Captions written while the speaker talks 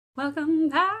Welcome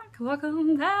back,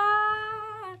 welcome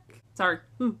back. Sorry.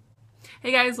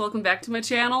 Hey guys, welcome back to my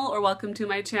channel, or welcome to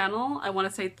my channel. I want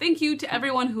to say thank you to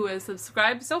everyone who has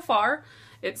subscribed so far.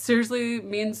 It seriously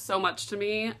means so much to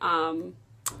me. I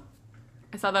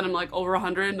saw that I'm like over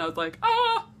 100 and I was like,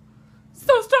 oh,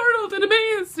 so startled and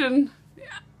amazed and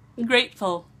yeah,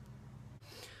 grateful.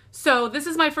 So this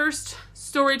is my first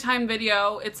story time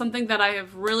video. It's something that I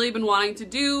have really been wanting to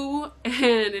do, and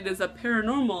it is a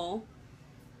paranormal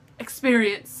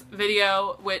experience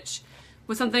video, which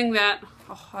was something that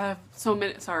I have so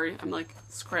many. Sorry, I'm like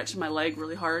scratching my leg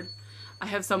really hard. I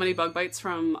have so many bug bites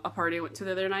from a party I went to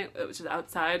the other night, which is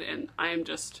outside, and I am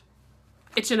just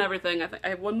itching everything. I think I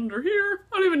have one under here.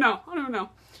 I don't even know.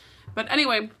 But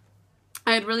anyway,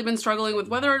 I had really been struggling with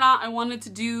whether or not I wanted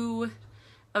to do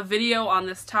a video on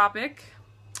this topic,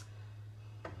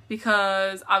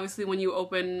 because obviously when you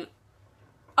open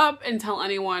up and tell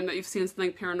anyone that you've seen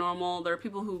something paranormal, there are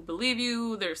people who believe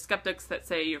you, there's skeptics that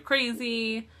say you're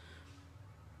crazy,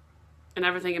 and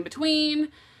everything in between.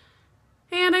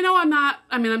 And I know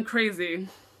I'm crazy,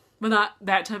 but not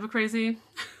that type of crazy.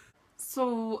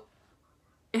 So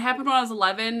it happened when I was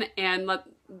 11, and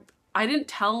I didn't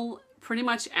tell pretty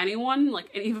much anyone,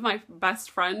 like even my best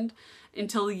friend,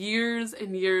 until years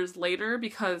and years later,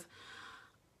 because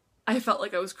I felt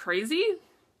like I was crazy.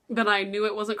 But I knew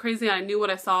it wasn't crazy. I knew what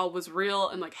I saw was real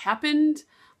and like happened.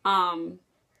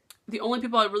 The only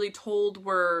people I really told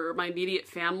were my immediate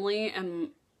family,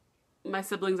 and my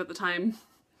siblings at the time,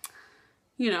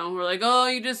 you know, were like, oh,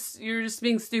 you're just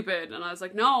being stupid. And I was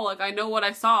like, no, like I know what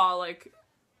I saw. Like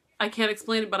I can't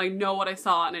explain it, but I know what I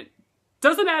saw, and it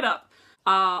doesn't add up.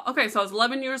 Okay, so I was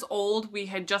 11 years old. We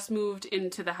had just moved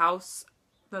into the house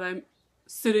that I'm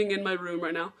sitting in my room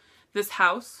right now. This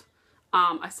house.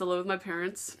 I still live with my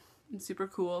parents. I'm super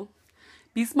cool.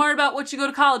 Be smart about what you go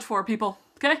to college for, people,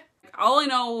 okay? All I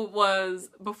know was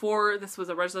before this was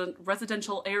a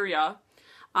residential area,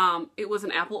 it was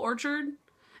an apple orchard,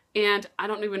 and I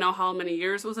don't even know how many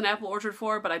years it was an apple orchard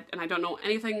for, but I don't know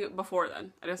anything before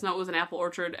then. I just know it was an apple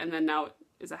orchard, and then now it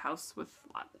is a house with,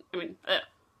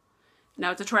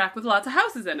 now it's a tract with lots of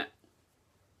houses in it.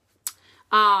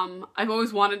 I've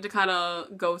always wanted to kind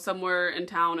of go somewhere in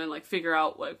town and like figure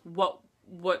out like what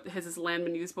has this land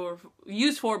been used for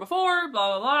before,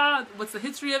 blah blah blah, what's the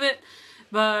history of it,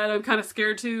 but I'm kind of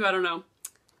scared to. I don't know.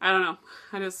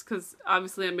 Because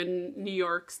obviously I'm in New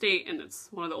York State, and it's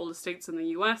one of the oldest states in the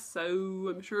U.S.,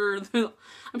 so I'm sure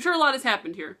a lot has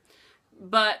happened here.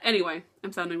 But anyway,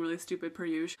 I'm sounding really stupid per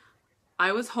usual.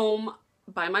 I was home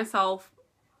by myself,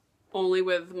 only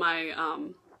with my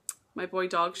my boy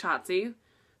dog Shotzi,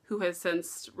 who has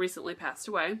since recently passed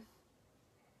away.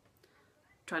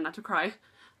 Try not to cry.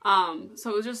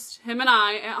 So it was just him and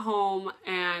I at home,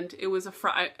 and it was a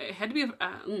Friday. It had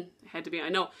to be, I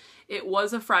know. It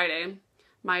was a Friday.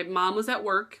 My mom was at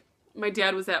work, my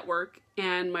dad was at work,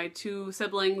 and my two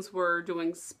siblings were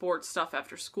doing sports stuff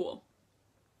after school.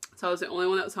 So I was the only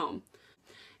one that was home.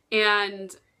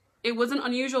 And it wasn't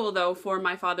unusual, though, for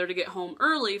my father to get home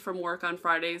early from work on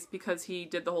Fridays, because he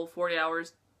did the whole 40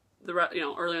 hours.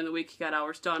 Earlier in the week he got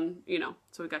hours done,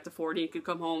 so we got to 40, he could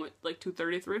come home at like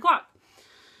 2:30, 3 o'clock.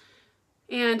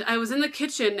 And I was in the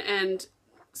kitchen, and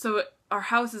so our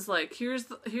house is like,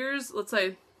 let's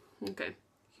say, okay,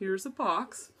 here's a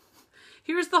box.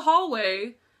 Here's the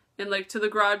hallway, and like to the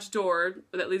garage door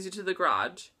that leads you to the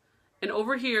garage. And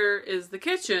over here is the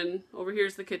kitchen. Over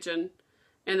here's the kitchen.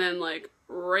 And then like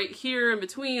right here in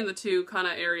between the two kind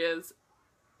of areas,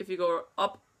 if you go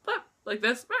up like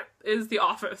this, is the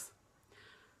office.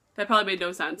 That probably made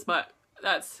no sense, but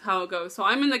that's how it goes. So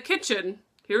I'm in the kitchen,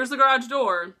 here's the garage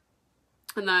door,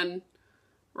 and then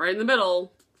right in the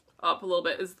middle, up a little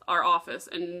bit, is our office.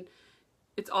 And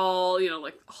it's all,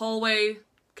 like hallway,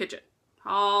 kitchen.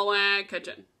 Hallway,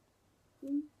 kitchen.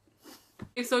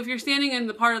 So if you're standing in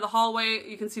the part of the hallway,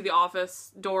 you can see the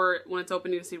office door. When it's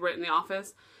open, you can see right in the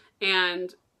office.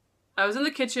 And I was in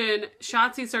the kitchen,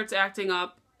 Shotzi starts acting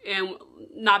up, and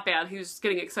not bad. He was just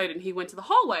getting excited, and he went to the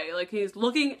hallway. Like, he's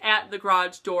looking at the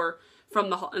garage door from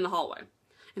in the hallway,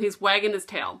 and he's wagging his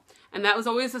tail. And that was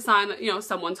always a sign that,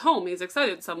 someone's home. He's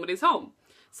excited, somebody's home.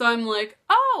 So I'm like,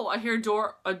 oh, I hear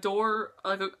a door,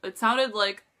 like it sounded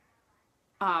like,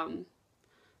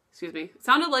 it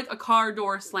sounded like a car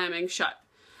door slamming shut.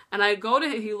 And I go to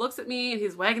him, he looks at me, and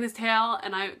he's wagging his tail,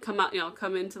 and I come out,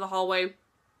 come into the hallway,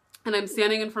 and I'm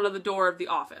standing in front of the door of the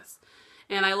office.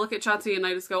 And I look at Shotzi, and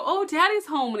I just go, oh, Daddy's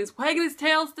home, and he's wagging his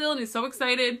tail still, and he's so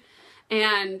excited.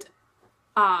 And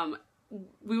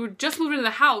we were just moving into the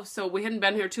house, so we hadn't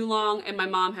been here too long, and my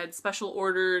mom had special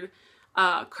ordered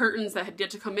curtains that had yet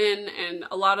to come in, and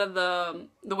a lot of the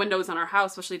windows on our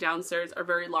house, especially downstairs, are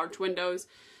very large windows.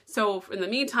 So in the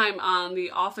meantime, on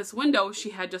the office window,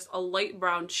 she had just a light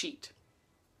brown sheet.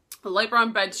 A light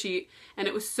brown bed sheet, and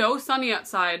it was so sunny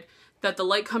outside that the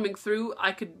light coming through,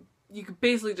 you could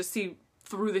basically just see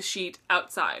through the sheet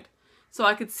outside. So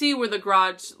I could see where the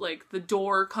garage, like the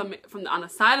door coming from on the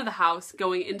side of the house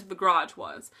going into the garage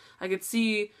was. I could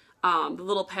see the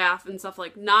little path and stuff,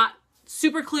 like not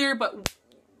super clear, but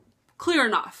clear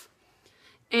enough.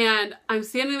 And I'm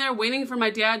standing there waiting for my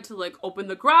dad to like open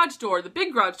the garage door, the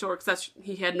big garage door, because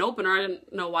he had an opener. I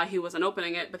didn't know why he wasn't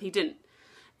opening it, but he didn't.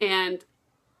 And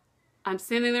I'm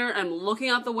standing there and I'm looking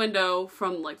out the window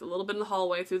from like a little bit in the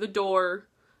hallway through the door.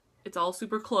 It's all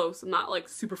super close. I'm not like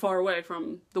super far away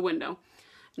from the window.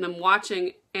 And I'm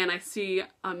watching, and I see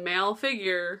a male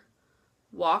figure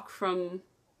walk from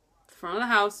the front of the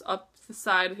house up the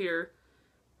side here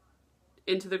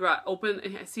into the garage.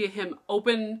 I see him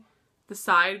open the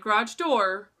side garage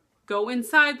door, go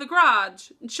inside the garage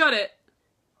and shut it.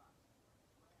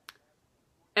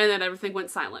 And then everything went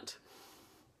silent.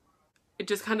 It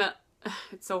just kind of,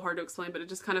 it's so hard to explain, but it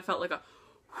just kind of felt like a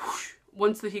whoosh.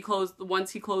 Once he closed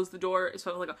the door, it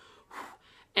felt like a whoosh,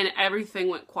 and everything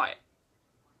went quiet.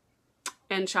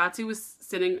 And Shotzi was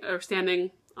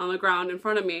standing on the ground in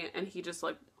front of me, and he just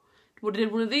like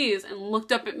did one of these and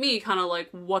looked up at me, kind of like,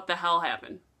 what the hell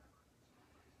happened?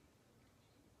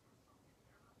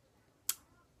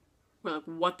 We're like,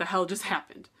 what the hell just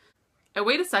happened? I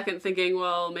wait a second thinking,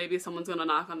 well, maybe someone's gonna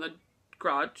knock on the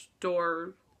garage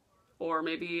door, or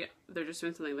maybe they're just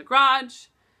doing something in the garage.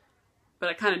 But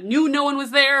I kind of knew no one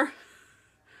was there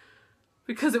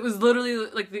because it was literally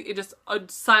like a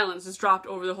silence just dropped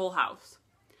over the whole house.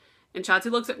 And Shotzi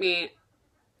looks at me,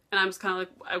 and I'm just kind of like,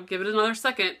 I give it another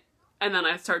second, and then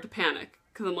I start to panic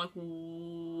because I'm like,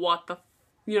 what the,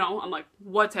 I'm like,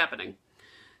 what's happening?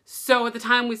 So at the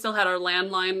time we still had our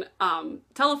landline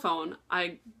telephone.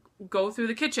 I go through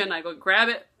the kitchen, I go grab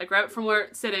it, from where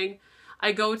it's sitting.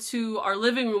 I go to our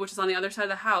living room, which is on the other side of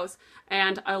the house,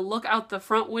 and I look out the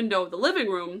front window of the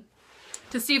living room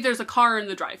to see if there's a car in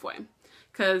the driveway.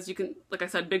 Because you can, like I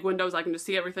said, big windows, I can just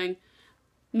see everything.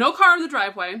 No car in the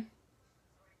driveway.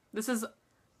 This is,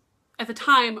 at the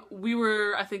time,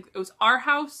 I think it was our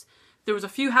house. There was a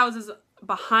few houses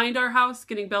behind our house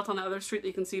getting built on the other street that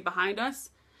you can see behind us.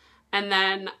 And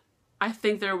then I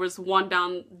think there was one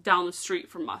down the street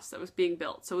from us that was being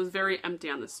built. So it was very empty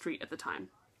on the street at the time.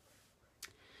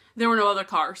 There were no other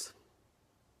cars.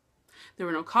 There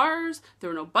were no cars, there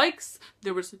were no bikes,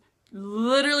 there was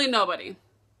literally nobody.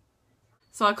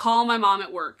 So I call my mom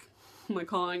at work. I'm like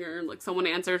calling her, and like someone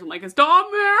answers. I'm like, is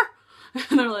Dom there?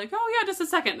 And they're like, oh yeah, just a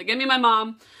second. They give me my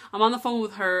mom. I'm on the phone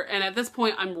with her, and at this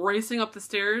point I'm racing up the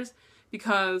stairs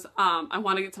because I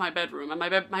want to get to my bedroom. And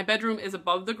my bedroom is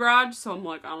above the garage, so I'm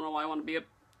like, I don't know why I want to be up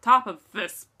top of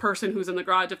this person who's in the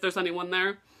garage if there's anyone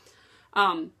there.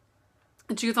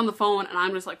 And she gets on the phone, and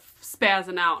I'm just like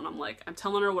spazzing out, and I'm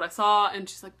telling her what I saw, and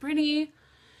she's like, Brittany,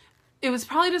 it was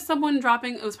probably just someone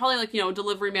dropping, it was probably like, a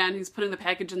delivery man who's putting the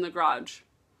package in the garage.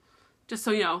 Just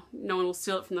so, no one will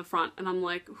steal it from the front. And I'm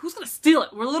like, who's gonna steal it?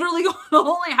 We're literally the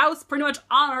only house pretty much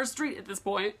on our street at this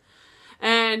point.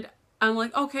 And I'm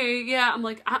like, okay, yeah, I'm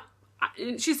like,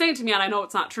 and she's saying to me, and I know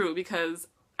it's not true because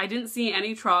I didn't see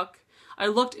any truck. I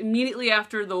looked immediately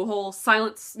after the whole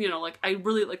silence,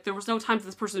 there was no time for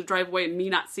this person to drive away and me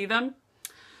not see them.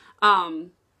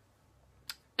 And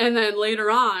then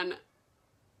later on,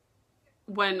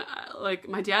 when,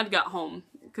 my dad got home,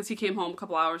 because he came home a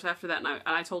couple hours after that, and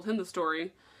I told him the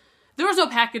story, there was no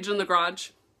package in the garage.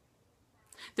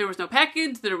 There was no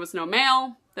package, there was no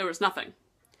mail, there was nothing.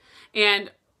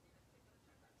 And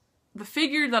the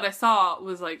figure that I saw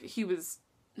was, he was...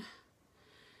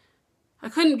 I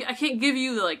can't give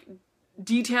you,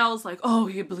 details, oh,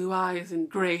 he had blue eyes and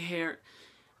gray hair.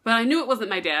 But I knew it wasn't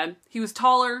my dad. He was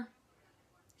taller.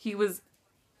 He was,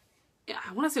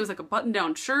 I want to say it was a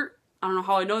button-down shirt. I don't know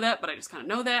how I know that, but I just kind of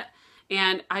know that.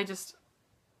 And I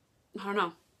don't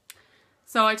know.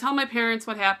 So I tell my parents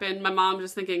what happened. My mom's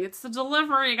just thinking, it's the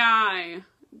delivery guy.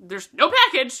 There's no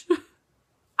package.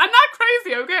 I'm not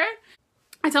crazy, okay?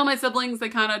 I tell my siblings, they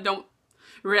kind of don't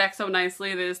react so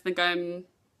nicely. They just think I'm...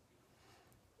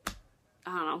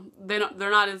 I don't know,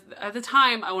 they're not as, at the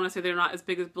time, I want to say they're not as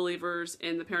big as believers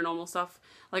in the paranormal stuff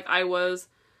like I was.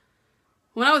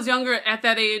 When I was younger, at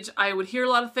that age, I would hear a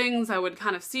lot of things, I would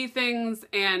kind of see things,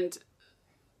 and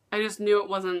I just knew it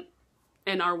wasn't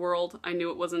in our world. I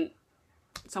knew it wasn't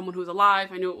someone who's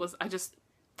alive. I knew it was,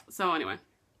 so anyway.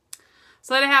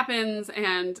 So that happens,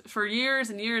 and for years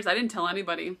and years, I didn't tell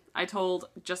anybody. I told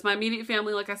just my immediate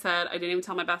family, like I said. I didn't even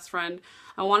tell my best friend.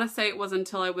 I want to say it was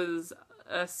until I was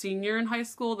a senior in high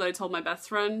school that I told my best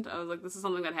friend. I was like, this is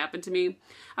something that happened to me.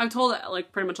 I've told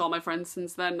like pretty much all my friends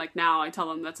since then. Like now I tell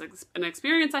them that's an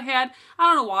experience I had. I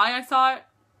don't know why I saw it.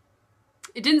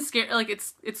 It didn't scare, like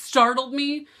it startled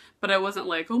me, but I wasn't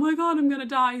like, oh my God, I'm gonna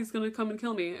die. He's gonna come and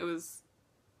kill me. It was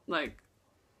like,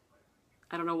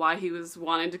 I don't know why he was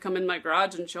wanting to come in my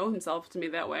garage and show himself to me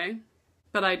that way.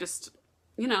 But I just,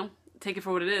 you know, take it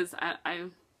for what it is. I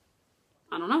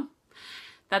don't know.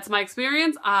 That's my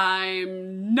experience.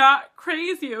 I'm not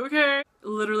crazy, okay?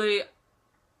 Literally,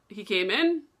 he came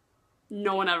in.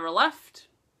 No one ever left.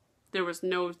 There was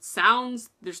no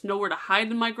sounds. There's nowhere to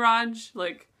hide in my garage.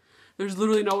 Like, there's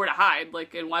literally nowhere to hide.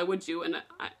 Like, and why would you?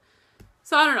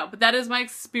 So I don't know, but that is my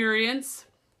experience.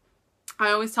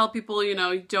 I always tell people, you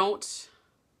know, don't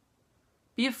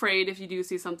be afraid if you do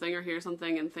see something or hear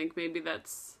something and think maybe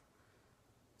that's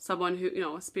someone who, you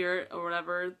know, a spirit or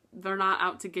whatever. They're not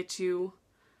out to get you.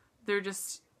 They're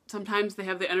just, sometimes they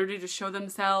have the energy to show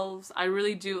themselves. I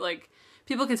really do, like,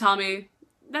 people can tell me,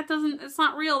 it's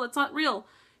not real, that's not real.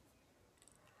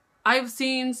 I've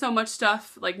seen so much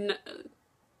stuff, like,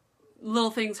 little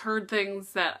things, heard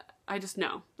things that I just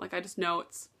know. Like, I just know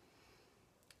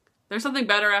there's something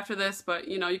better after this, but,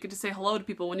 you know, you could just say hello to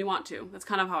people when you want to. That's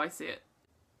kind of how I see it.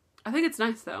 I think it's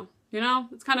nice, though. You know?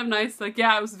 It's kind of nice. Like,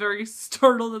 yeah, I was very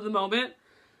startled in the moment.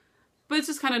 But it's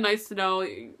just kind of nice to know.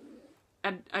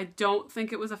 I don't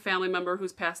think it was a family member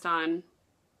who's passed on.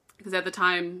 Because at the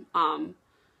time, I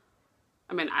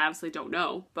mean, I obviously don't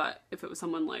know. But if it was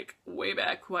someone, like, way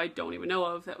back who I don't even know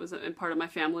of, that was in part of my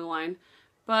family line.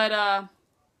 But,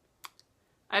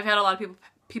 I've had a lot of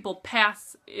people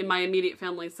pass in my immediate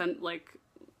family, like,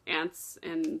 aunts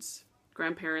and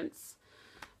grandparents.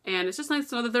 And it's just nice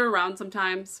to know that they're around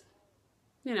sometimes,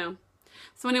 you know.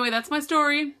 So anyway, that's my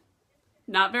story.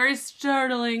 Not very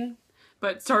startling,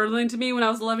 but startling to me when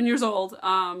I was 11 years old.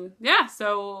 Yeah,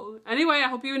 so anyway, I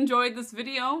hope you enjoyed this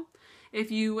video. If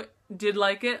you did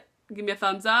like it, give me a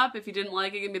thumbs up. If you didn't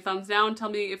like it, give me a thumbs down. Tell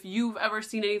me if you've ever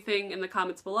seen anything in the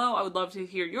comments below. I would love to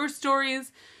hear your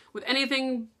stories with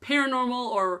anything paranormal,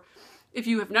 or if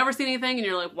you have never seen anything and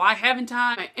you're like, why haven't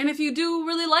I? And if you do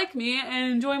really like me and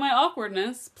enjoy my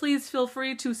awkwardness, please feel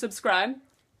free to subscribe.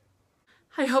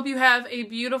 I hope you have a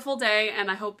beautiful day, and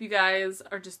I hope you guys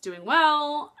are just doing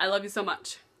well. I love you so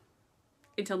much.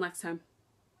 Until next time.